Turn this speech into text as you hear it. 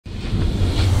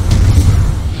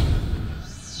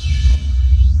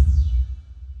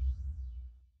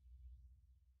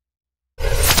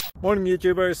Morning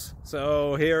YouTubers.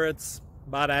 So here it's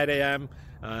about 8 a.m.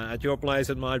 At your place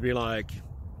it might be like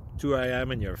 2 a.m.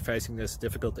 and you're facing this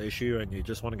difficult issue and you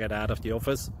just want to get out of the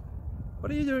office.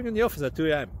 What are you doing in the office at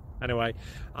 2 a.m.? Anyway,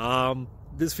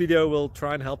 this video will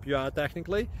try and help you out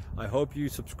technically. I hope you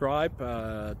subscribe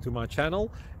to my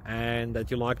channel and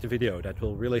that you like the video. That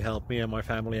will really help me and my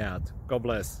family out. God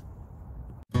bless.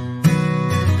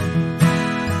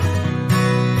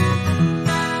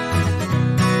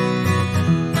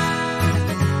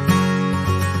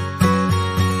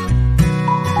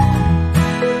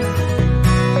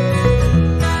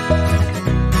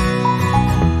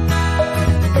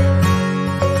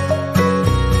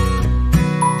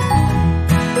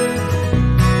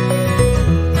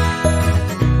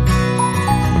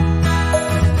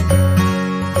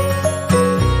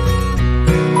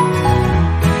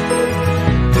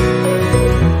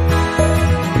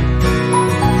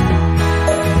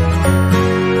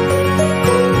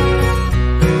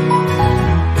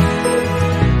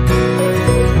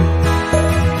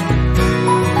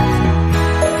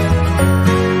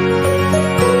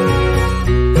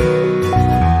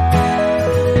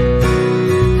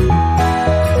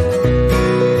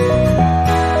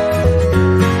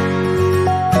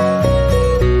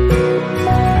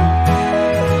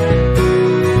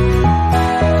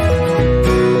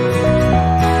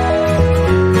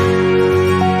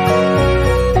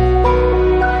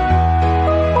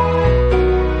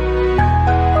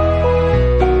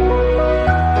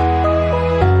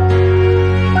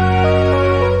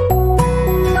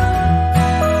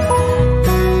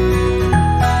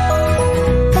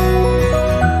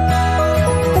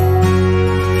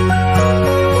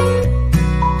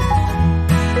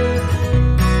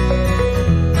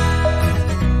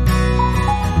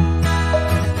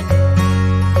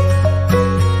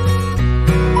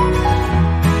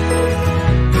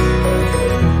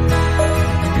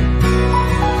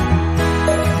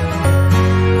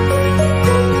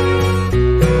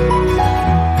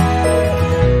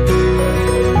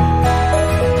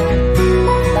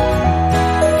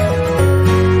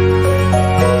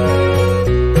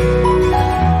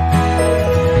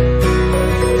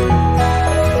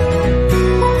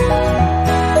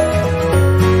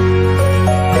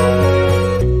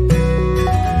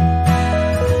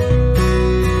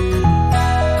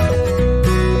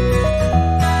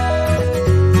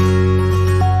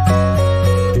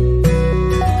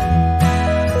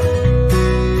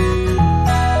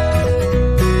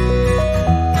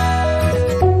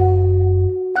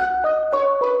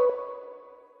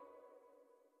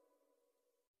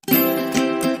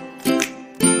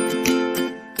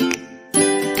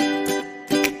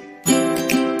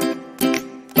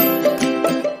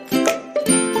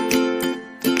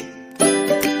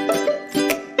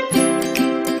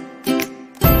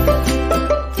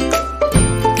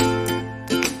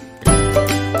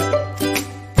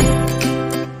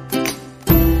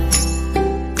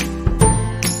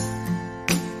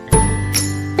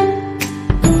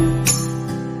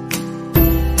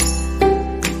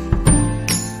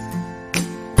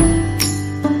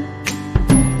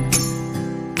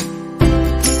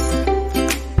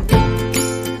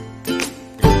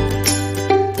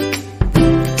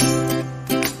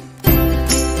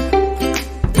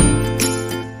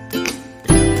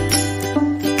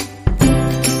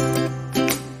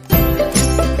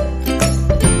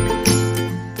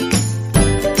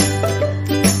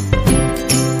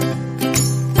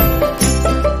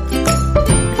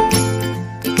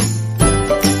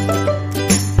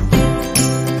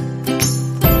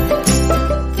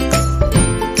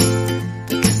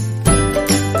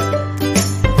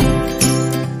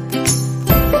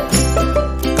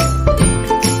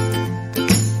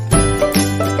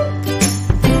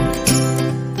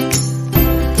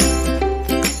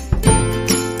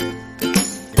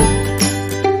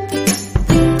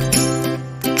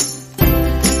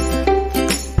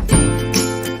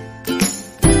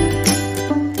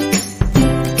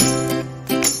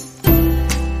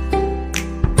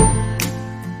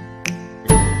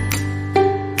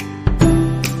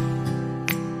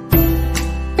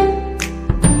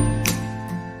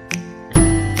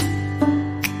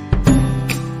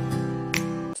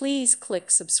 Please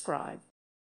click subscribe.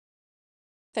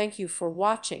 Thank you for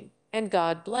watching, and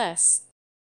God bless.